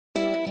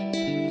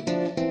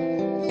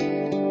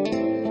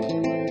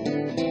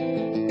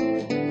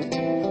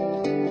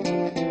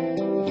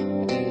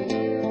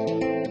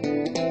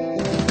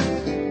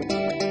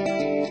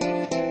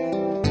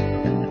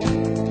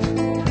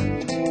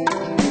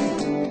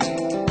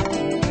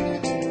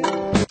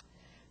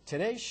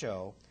Today's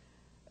show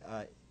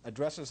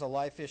addresses a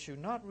life issue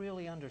not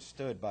really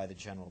understood by the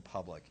general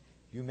public.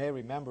 You may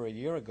remember a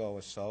year ago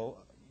or so,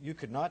 you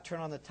could not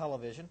turn on the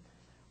television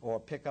or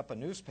pick up a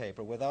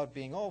newspaper without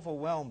being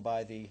overwhelmed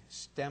by the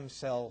stem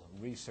cell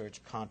research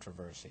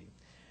controversy.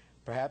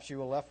 Perhaps you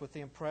were left with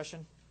the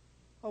impression,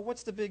 oh,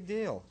 what's the big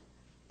deal,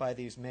 by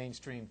these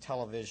mainstream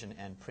television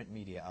and print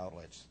media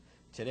outlets.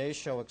 Today's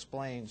show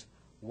explains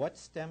what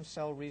stem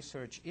cell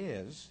research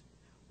is,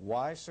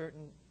 why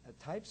certain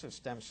types of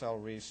stem cell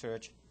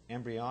research,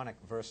 embryonic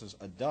versus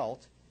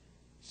adult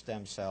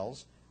stem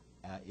cells,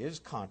 is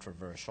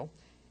controversial,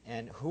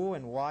 and who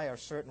and why are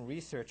certain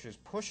researchers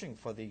pushing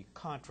for the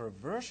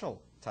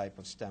controversial type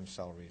of stem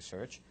cell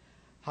research,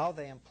 how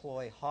they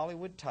employ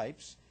Hollywood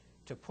types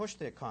to push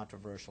their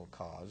controversial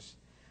cause,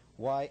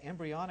 why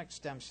embryonic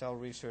stem cell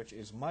research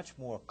is much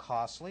more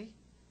costly,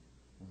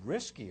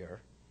 riskier,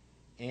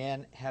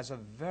 and has a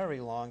very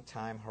long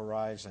time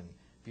horizon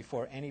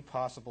before any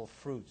possible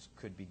fruits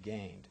could be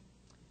gained.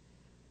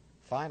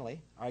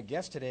 Finally, our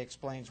guest today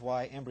explains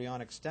why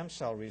embryonic stem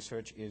cell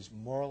research is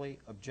morally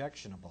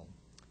objectionable.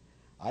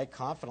 I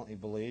confidently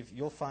believe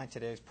you'll find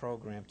today's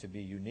program to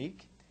be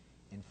unique,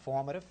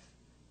 informative,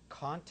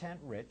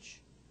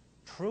 content-rich,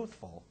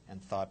 truthful, and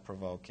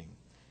thought-provoking.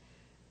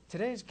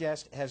 Today's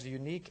guest has a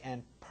unique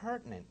and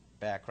pertinent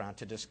background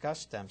to discuss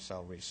stem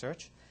cell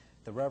research.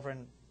 The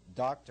Reverend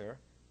Dr.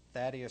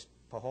 Thaddeus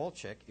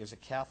Pacholczyk is a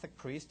Catholic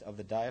priest of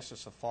the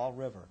Diocese of Fall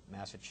River,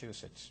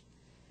 Massachusetts.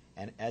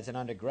 And as an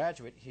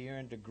undergraduate, he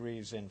earned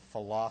degrees in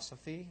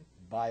philosophy,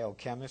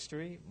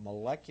 biochemistry,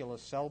 molecular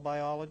cell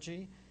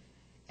biology,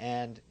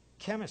 and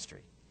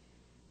chemistry.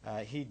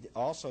 He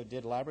also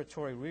did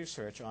laboratory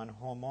research on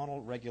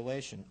hormonal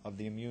regulation of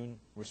the immune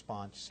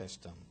response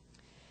system.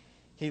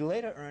 He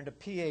later earned a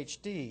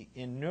PhD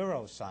in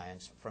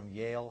neuroscience from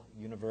Yale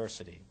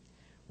University,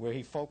 where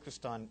he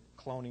focused on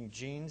cloning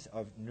genes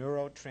of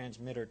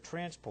neurotransmitter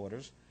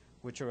transporters,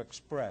 which are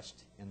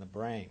expressed in the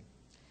brain.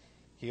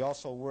 He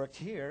also worked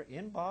here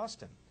in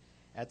Boston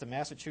at the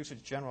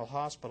Massachusetts General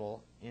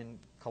Hospital in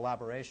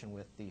collaboration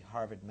with the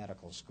Harvard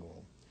Medical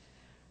School.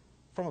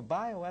 From a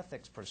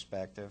bioethics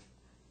perspective,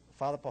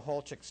 Father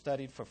Pacholczyk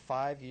studied for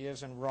 5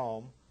 years in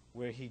Rome,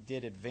 where he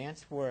did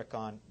advanced work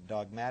on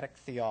dogmatic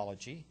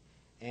theology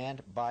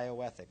and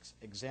bioethics,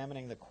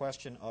 examining the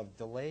question of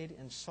delayed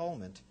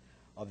ensoulment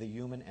of the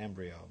human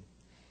embryo.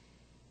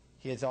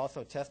 He has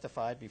also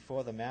testified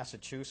before the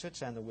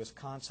Massachusetts and the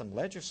Wisconsin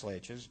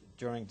legislatures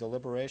during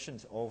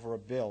deliberations over a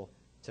bill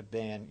to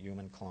ban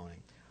human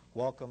cloning.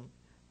 Welcome,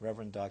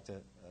 Reverend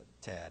Dr.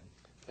 Tad.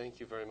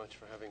 Thank you very much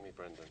for having me,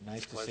 Brendan.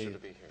 Nice it's to a see you. pleasure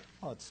to be here.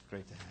 Oh, it's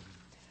great to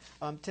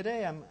have you.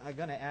 Today I'm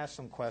going to ask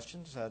some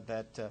questions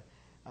that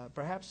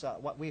perhaps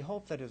what we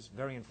hope that is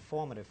very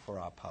informative for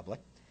our public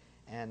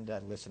and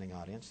listening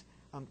audience.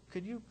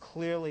 Could you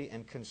clearly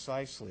and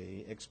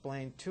concisely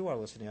explain to our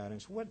listening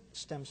audience what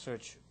stem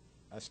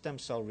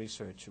cell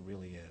research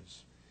really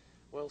is?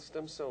 Well,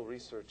 stem cell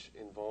research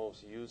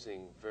involves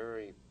using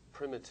very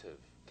primitive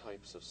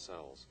types of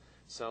cells,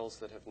 cells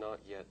that have not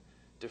yet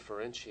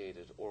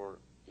differentiated, or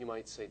you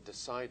might say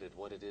decided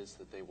what it is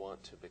that they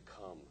want to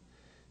become.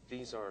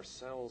 These are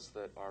cells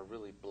that are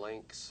really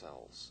blank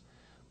cells,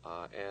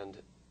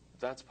 and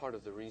that's part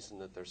of the reason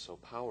that they're so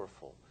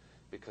powerful,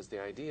 because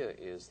the idea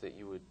is that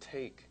you would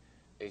take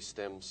a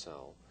stem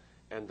cell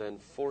and then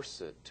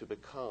force it to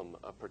become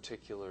a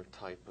particular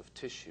type of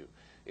tissue.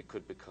 It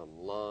could become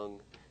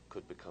lung, it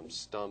could become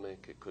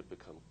stomach, it could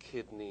become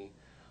kidney,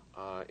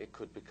 it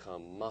could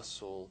become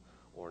muscle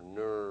or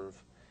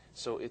nerve.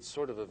 So it's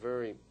sort of a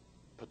very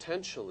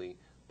potentially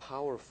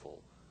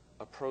powerful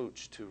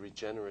approach to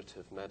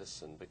regenerative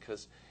medicine,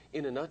 because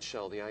in a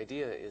nutshell the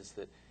idea is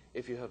that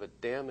if you have a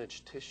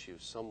damaged tissue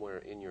somewhere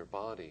in your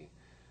body,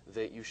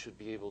 that you should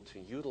be able to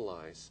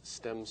utilize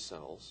stem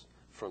cells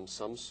from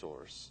some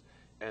source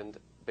and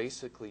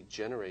basically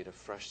generate a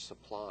fresh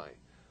supply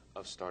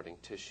of starting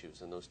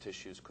tissues, and those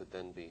tissues could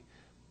then be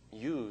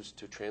used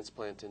to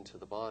transplant into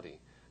the body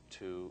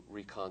to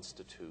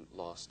reconstitute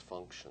lost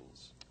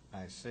functions.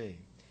 I see.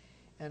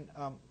 And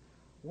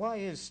why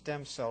is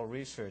stem cell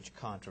research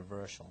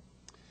controversial?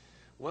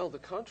 Well, the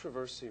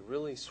controversy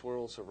really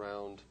swirls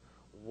around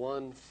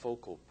one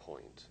focal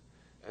point,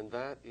 and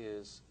that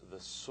is the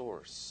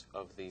source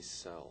of these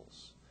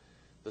cells.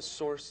 The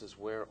source is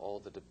where all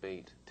the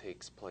debate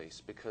takes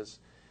place, because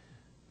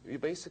you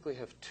basically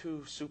have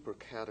two super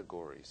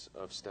categories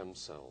of stem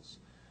cells.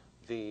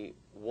 The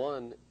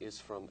one is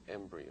from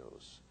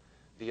embryos.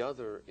 The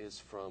other is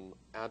from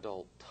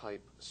adult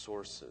type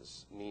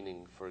sources,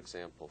 meaning, for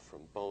example,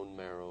 from bone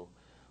marrow,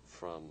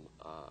 from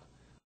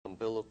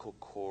umbilical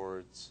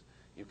cords.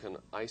 You can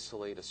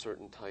isolate a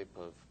certain type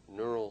of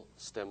neural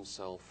stem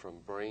cell from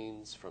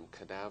brains, from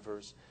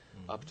cadavers,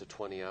 up to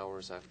 20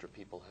 hours after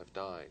people have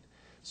died.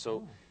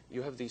 So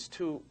you have these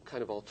two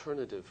kind of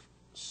alternative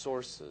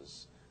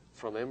sources,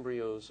 from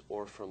embryos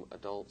or from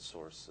adult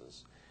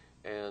sources.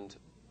 And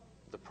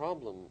the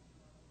problem,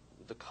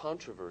 the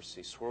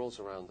controversy swirls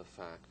around the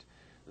fact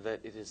that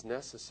it is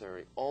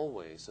necessary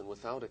always and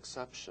without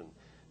exception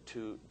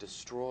to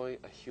destroy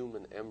a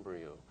human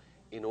embryo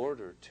in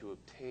order to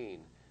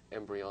obtain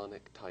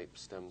embryonic type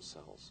stem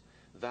cells.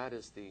 That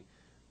is the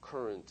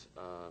current,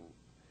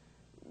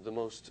 the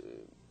most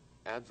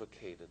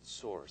advocated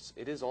source.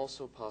 It is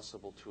also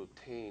possible to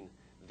obtain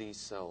these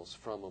cells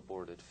from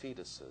aborted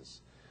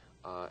fetuses,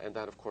 and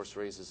that of course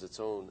raises its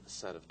own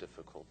set of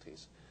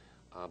difficulties.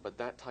 But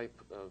that type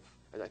of,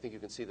 and I think you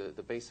can see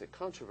the basic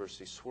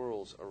controversy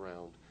swirls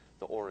around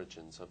the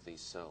origins of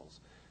these cells,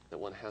 that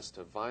one has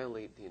to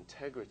violate the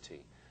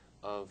integrity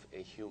of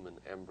a human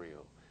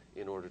embryo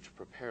in order to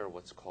prepare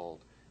what's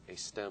called a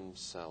stem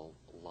cell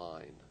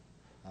line.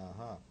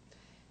 Uh-huh.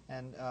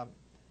 And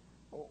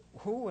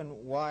who and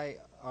why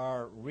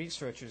are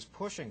researchers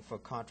pushing for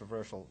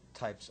controversial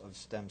types of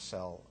stem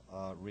cell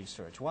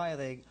research? Why are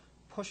they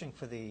pushing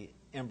for the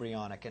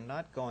embryonic and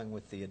not going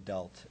with the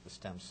adult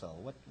stem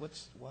cell?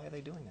 Why are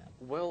they doing that?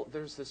 Well,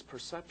 there's this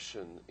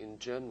perception in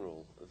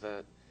general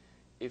that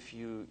if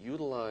you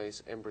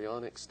utilize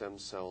embryonic stem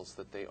cells,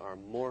 that they are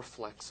more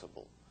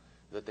flexible,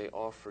 that they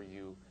offer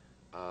you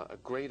a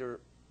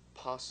greater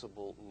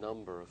possible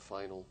number of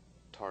final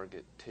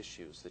target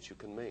tissues that you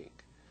can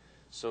make.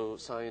 So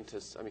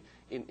scientists, I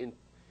mean,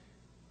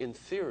 in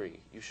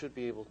theory, you should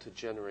be able to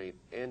generate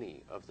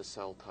any of the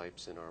cell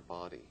types in our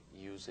body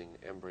using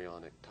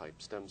embryonic type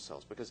stem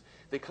cells, because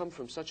they come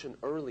from such an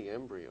early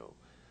embryo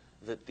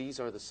that these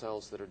are the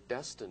cells that are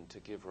destined to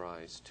give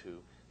rise to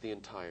the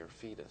entire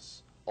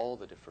fetus, all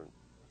the different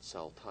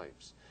cell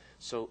types.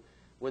 So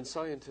when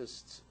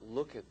scientists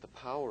look at the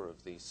power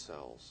of these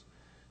cells,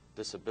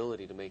 this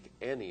ability to make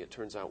any, it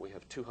turns out we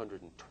have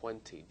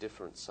 220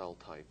 different cell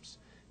types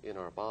in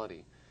our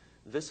body.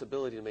 This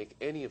ability to make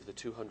any of the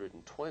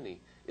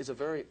 220 is a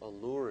very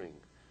alluring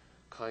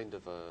kind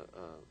of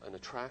an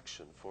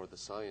attraction for the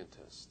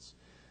scientists.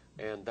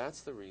 And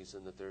that's the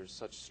reason that there's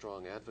such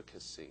strong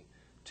advocacy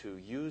to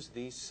use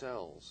these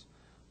cells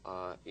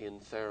in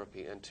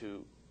therapy and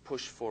to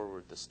push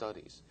forward the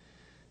studies.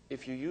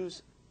 If you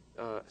use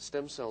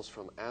stem cells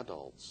from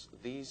adults,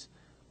 these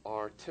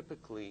are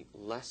typically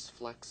less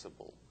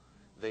flexible.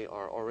 They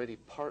are already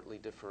partly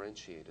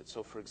differentiated.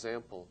 So for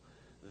example,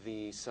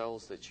 the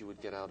cells that you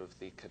would get out of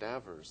the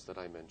cadavers that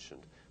I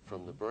mentioned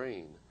from the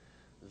brain,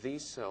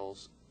 these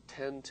cells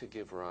tend to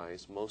give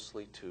rise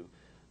mostly to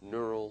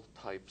neural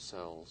type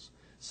cells,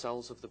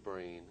 cells of the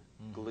brain,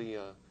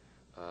 glia,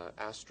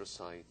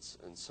 astrocytes,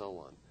 and so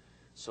on.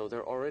 So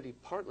they're already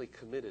partly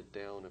committed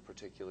down a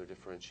particular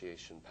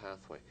differentiation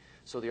pathway.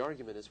 So the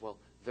argument is, well,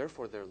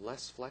 therefore they're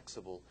less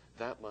flexible,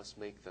 that must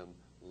make them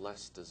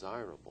less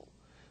desirable.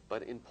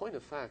 But in point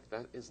of fact,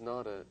 that is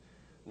not a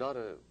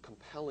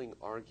compelling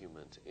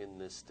argument in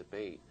this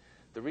debate.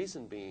 The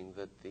reason being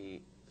that the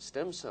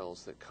stem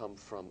cells that come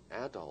from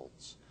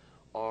adults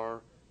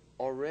are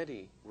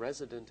already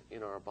resident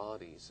in our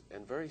bodies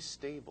and very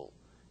stable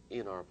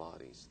in our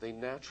bodies. They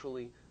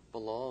naturally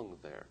belong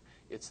there.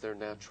 It's their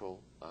natural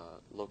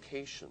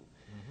location.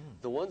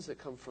 The ones that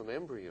come from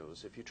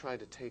embryos, if you try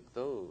to take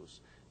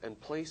those and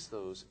place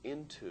those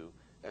into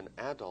an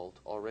adult,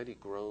 already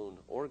grown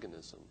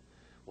organism,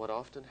 what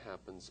often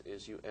happens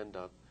is you end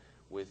up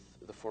with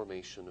the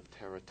formation of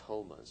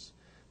teratomas.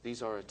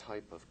 These are a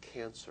type of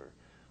cancer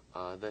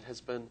that has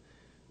been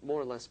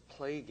more or less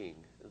plaguing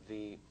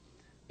the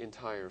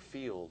entire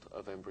field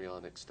of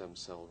embryonic stem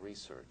cell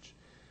research.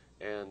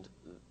 And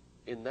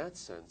in that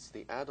sense,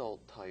 the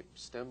adult type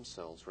stem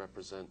cells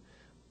represent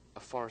a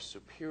far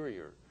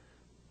superior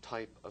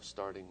type of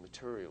starting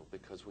material,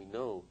 because we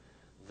know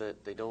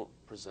that they don't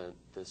present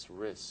this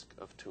risk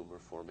of tumor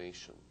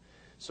formation.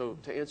 So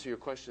to answer your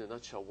question in a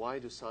nutshell, why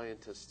do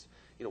scientists,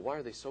 why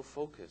are they so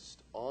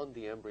focused on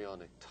the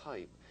embryonic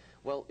type?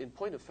 Well, in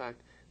point of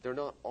fact, they're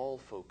not all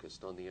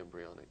focused on the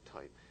embryonic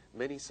type.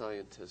 Many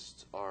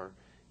scientists are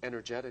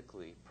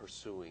energetically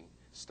pursuing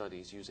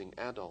studies using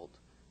adult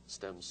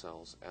stem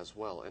cells as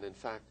well. And in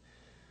fact,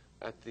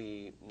 at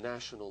the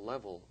national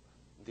level,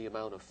 the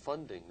amount of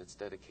funding that's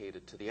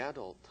dedicated to the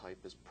adult type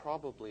is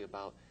probably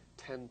about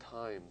 10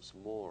 times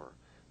more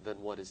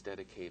than what is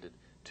dedicated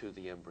to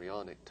the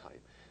embryonic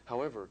type.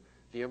 However,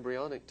 the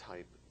embryonic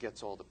type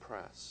gets all the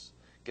press,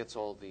 gets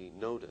all the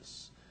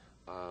notice,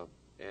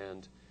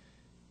 and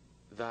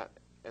that,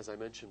 as I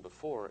mentioned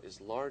before,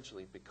 is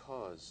largely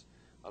because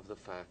of the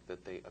fact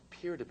that they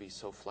appear to be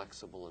so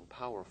flexible and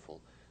powerful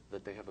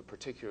that they have a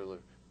particular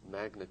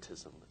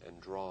magnetism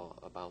and draw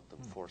about them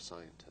for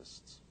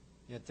scientists.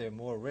 Yet they're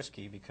more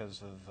risky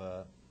because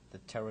of the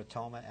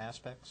teratoma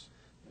aspects?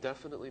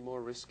 Definitely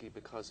more risky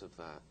because of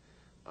that.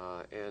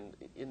 And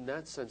in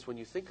that sense, when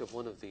you think of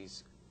one of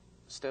these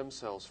stem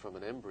cells from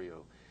an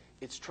embryo,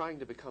 it's trying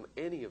to become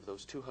any of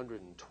those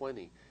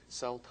 220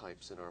 cell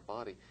types in our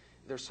body.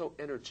 They're so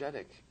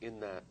energetic in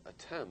that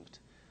attempt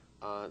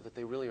that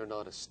they really are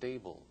not a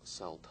stable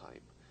cell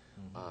type.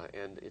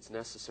 And it's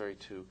necessary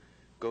to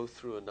go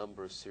through a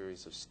number of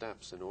series of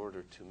steps in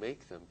order to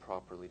make them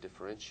properly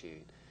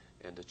differentiate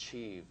and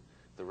achieve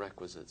the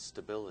requisite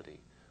stability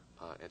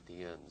at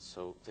the end.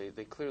 So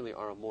they clearly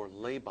are a more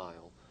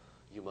labile,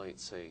 you might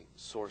say,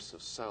 source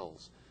of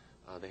cells.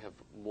 they have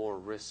more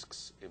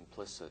risks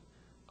implicit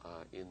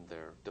in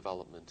their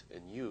development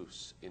and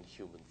use in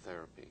human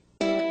therapy.